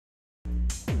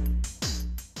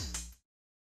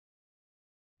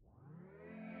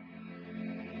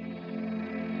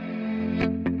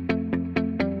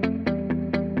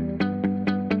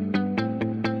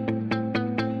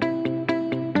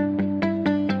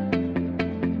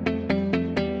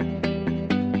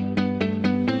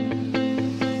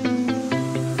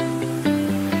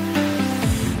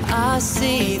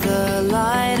see the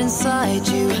light inside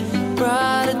you,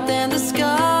 brighter than the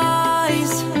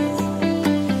skies.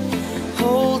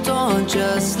 Hold on,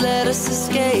 just let us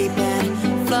escape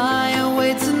and fly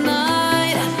away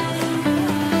tonight.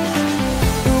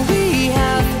 We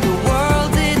have the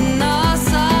world in our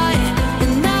sight,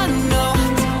 and I know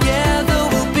together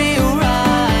we'll be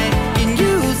alright. Can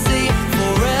you see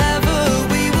forever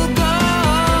we will go?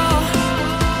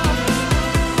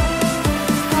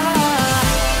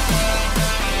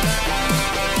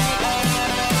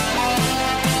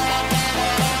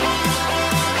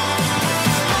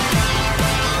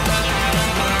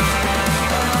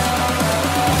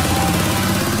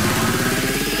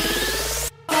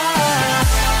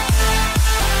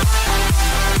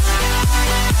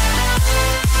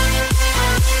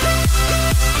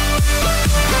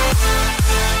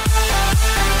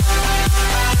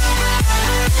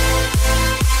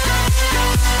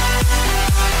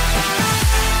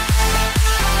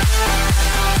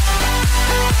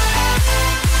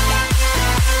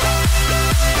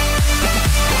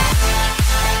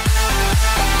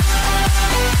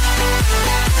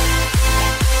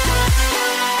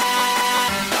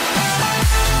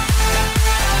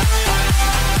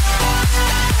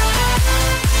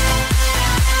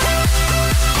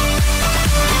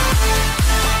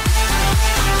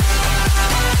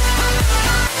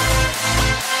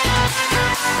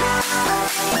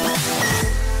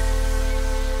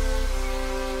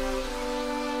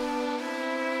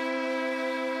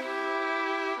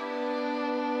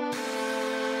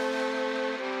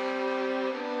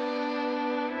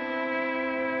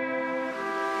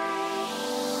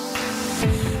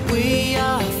 We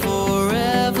are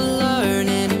forever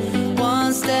learning,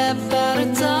 one step at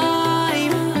a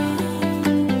time.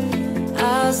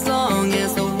 As long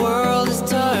as the world is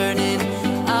turning,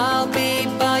 I'll be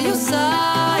by your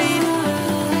side.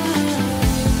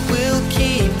 We'll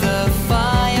keep the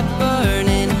fire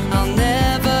burning, I'll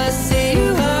never see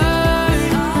you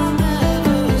hurt.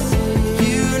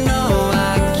 You know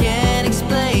I can't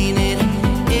explain it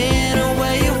in a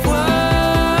way of words.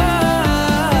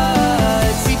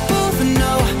 We both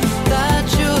know that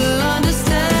you'll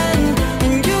understand,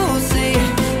 and you'll see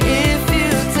if you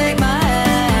take my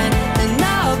hand. And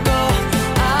I'll go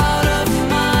out of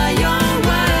my own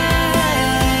way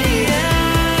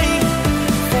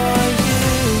for you,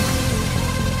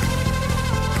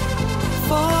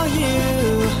 for you.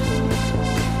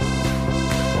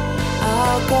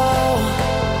 I'll go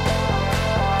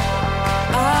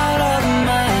out of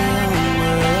my own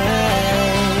way.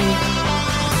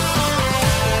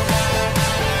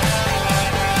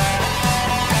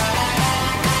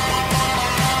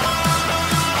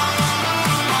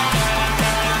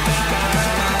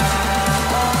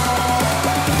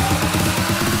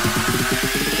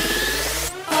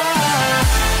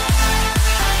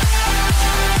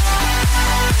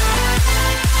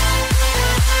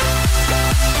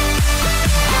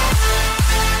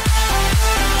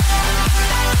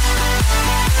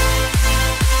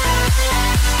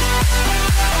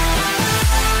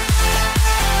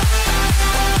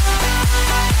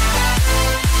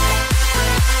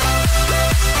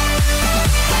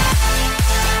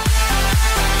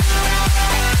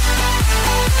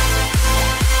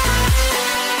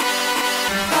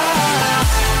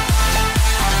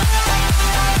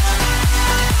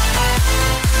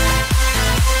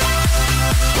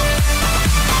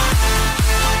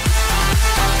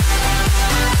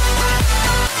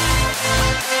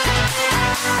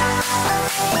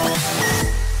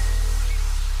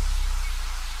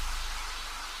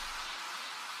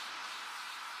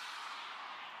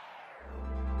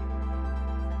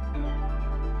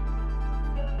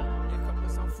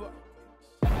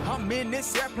 I'm in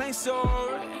this airplane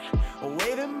soaring,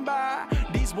 waving by.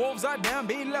 These wolves are down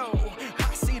below.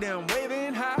 I see them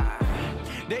waving high.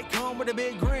 They come with a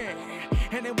big grin,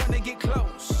 and they wanna get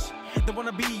close. They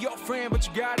wanna be your friend, but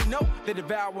you gotta know they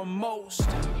devour most.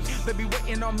 They be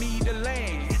waiting on me to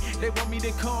land. They want me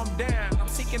to calm down. I'm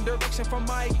seeking direction from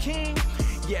my king.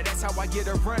 Yeah, that's how I get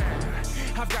around.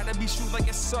 I've gotta be shrewd like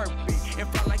a serpent and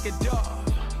fly like a dove.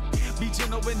 Be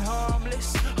gentle and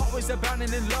harmless, always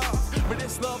abounding in love. But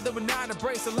it's love that will not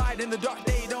embrace the light and the dark.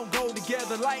 They don't go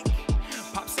together like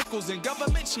popsicles and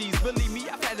government cheese. Believe me,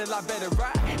 I've had a lot better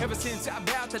ride. Ever since I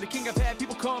bowed to the king, I've had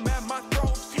people come at my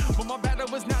throat. But my battle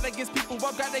was not against people,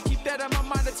 I've gotta keep that in my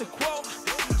mind. It's a quote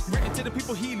written to the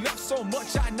people he loved so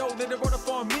much. I know that it wrote it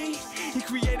for me. He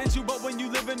created you, but when you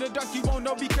live in the dark, you won't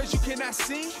know because you cannot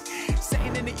see.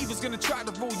 Satan and the evil's gonna try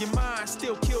to rule your mind,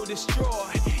 still kill, destroy.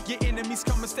 Your enemies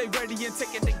come and stay ready and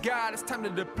take it to God. It's time to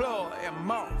deploy. I'm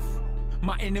off.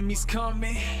 My enemies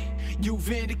coming, you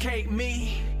vindicate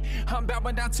me. I'm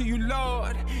bowing down to you,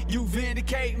 Lord, you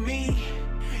vindicate me.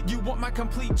 You want my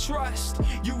complete trust,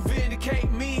 you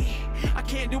vindicate me. I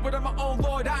can't do it on my own,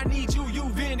 Lord, I need you, you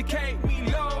vindicate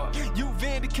me, Lord. You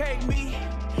vindicate me,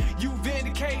 you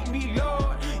vindicate me,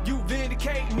 Lord. You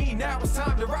vindicate me, now it's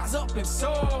time to rise up and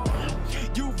soar.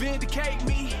 You vindicate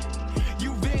me,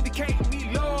 you vindicate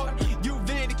me, Lord. You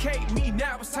vindicate me,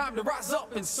 now it's time to rise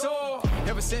up and soar.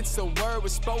 Ever since the word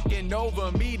was spoken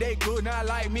over me, they could not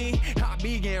like me. I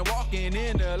began walking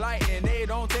in the light and they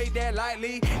don't take that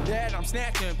lightly. That I'm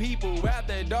snatching people out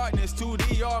the darkness to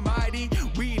the Almighty.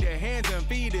 We the hands and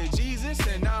feet of Jesus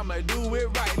and I'ma do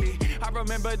it rightly. I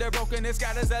remember the brokenness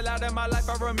God has allowed in my life.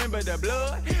 I remember the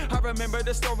blood. I remember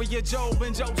the story of Job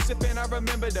and Joseph, and I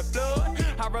remember the flood.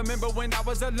 I remember when I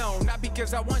was alone, not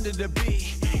because I wanted to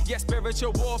be. Yeah,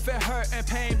 spiritual warfare, hurt and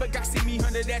pain, but God see me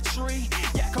under that tree.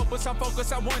 Yeah, focus, I'm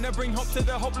focused. I wanna bring hope to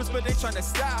the hopeless, but they tryna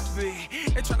stop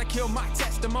it. They tryna kill my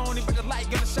testimony, but the light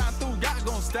gonna shine through. God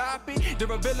gonna stop it. The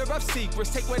revealer of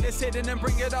secrets, take what is hidden and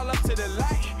bring it all up to the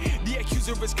light. The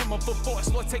accuser is coming for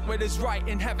force, Lord, take what is right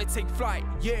and have it take flight.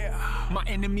 Yeah, my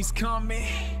enemies coming,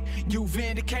 you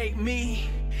vindicate me.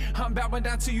 I'm bowing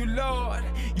down to you, Lord,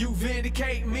 you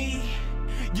vindicate me.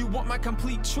 You want my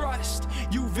complete trust,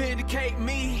 you vindicate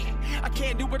me. I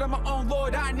can't do it on my own,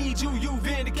 Lord, I need you, you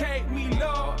vindicate me,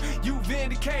 Lord. You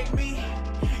vindicate me,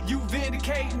 you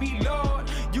vindicate me, Lord.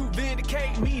 You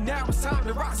vindicate me, now it's time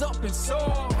to rise up and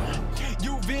soar.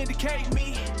 You vindicate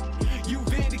me, you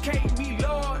vindicate me,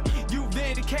 Lord. You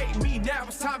vindicate me, now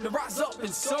it's time to rise up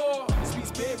and soar. Sweet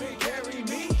Spirit, carry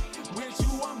me, with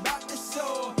you I'm about to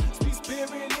soar. Sweet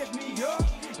Spirit, lift me up,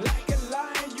 like a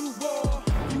lion you roar.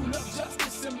 You love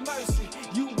justice and mercy,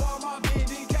 you are my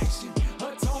vindication.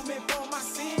 Atonement for my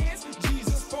sins,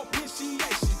 Jesus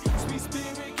propitiation. Sweet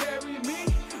Spirit, carry me,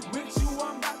 with you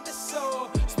I'm about to soar.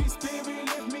 Sweet Spirit,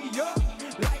 lift me up,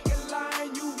 like a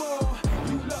lion you roar.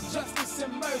 You love justice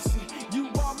and mercy, you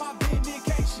are my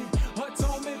vindication.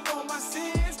 Atonement for my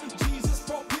sins, Jesus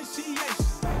propitiation.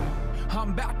 I'm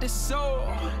about to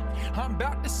soar, I'm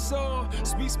about to soar.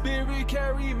 Sweet Spirit,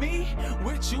 carry me,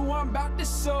 with you I'm about to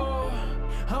soar.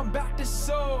 I'm about to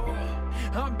soar,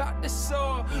 I'm about to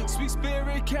soar. Sweet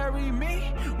Spirit, carry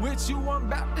me, with you I'm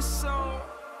about to soar.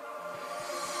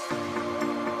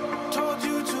 Told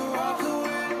you to walk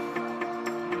away.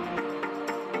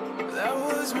 That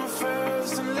was my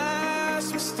first and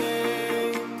last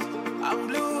mistake. I'm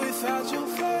blue without your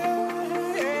face.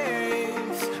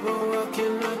 But what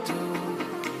can I do?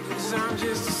 'Cause I'm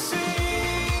just a